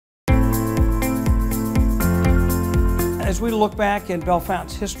As we look back in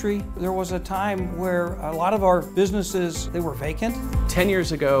Bellefontain's history, there was a time where a lot of our businesses, they were vacant. 10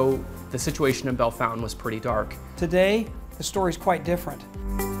 years ago, the situation in Bellefontaine was pretty dark. Today, the story's quite different.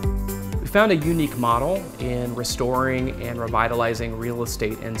 We found a unique model in restoring and revitalizing real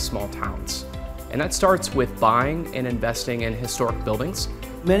estate in small towns. And that starts with buying and investing in historic buildings.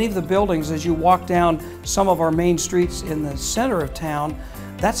 Many of the buildings, as you walk down some of our main streets in the center of town,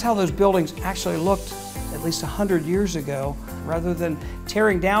 that's how those buildings actually looked at least 100 years ago. Rather than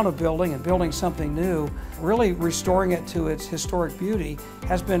tearing down a building and building something new, really restoring it to its historic beauty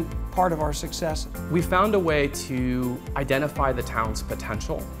has been part of our success. We found a way to identify the town's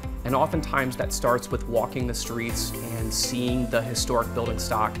potential, and oftentimes that starts with walking the streets and seeing the historic building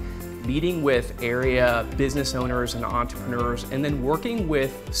stock, meeting with area business owners and entrepreneurs, and then working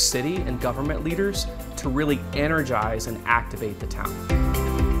with city and government leaders to really energize and activate the town.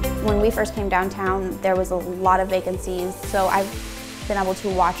 When we first came downtown, there was a lot of vacancies, so I've been able to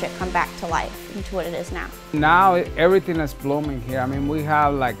watch it come back to life into what it is now. Now everything is blooming here. I mean, we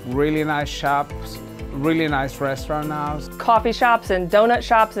have like really nice shops, really nice restaurant now. Coffee shops and donut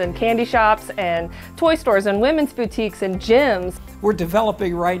shops and candy shops and toy stores and women's boutiques and gyms. We're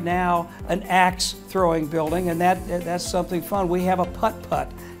developing right now an axe throwing building, and that's something fun. We have a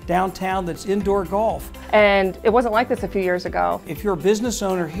putt-putt downtown that's indoor golf. And it wasn't like this a few years ago. If you're a business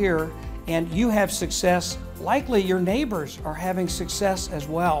owner here and you have success, likely your neighbors are having success as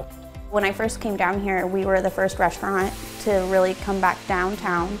well. When I first came down here, we were the first restaurant to really come back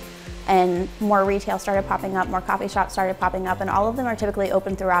downtown, and more retail started popping up, more coffee shops started popping up, and all of them are typically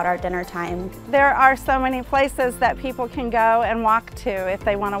open throughout our dinner time. There are so many places that people can go and walk to if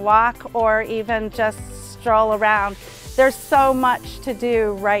they want to walk or even just stroll around. There's so much to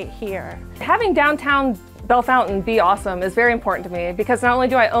do right here. Having downtown Bellefontaine be awesome is very important to me, because not only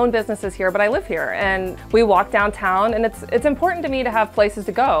do I own businesses here, but I live here and we walk downtown, and it's important to me to have places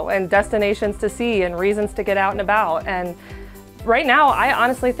to go and destinations to see and reasons to get out and about. And right now, I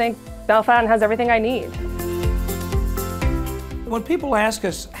honestly think Bellefontaine has everything I need. When people ask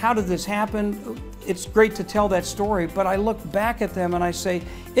us, how did this happen? It's great to tell that story, but I look back at them and I say,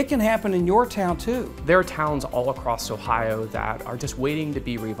 it can happen in your town too. There are towns all across Ohio that are just waiting to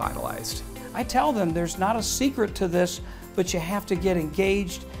be revitalized. I tell them there's not a secret to this, but you have to get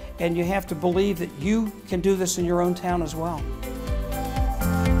engaged and you have to believe that you can do this in your own town as well.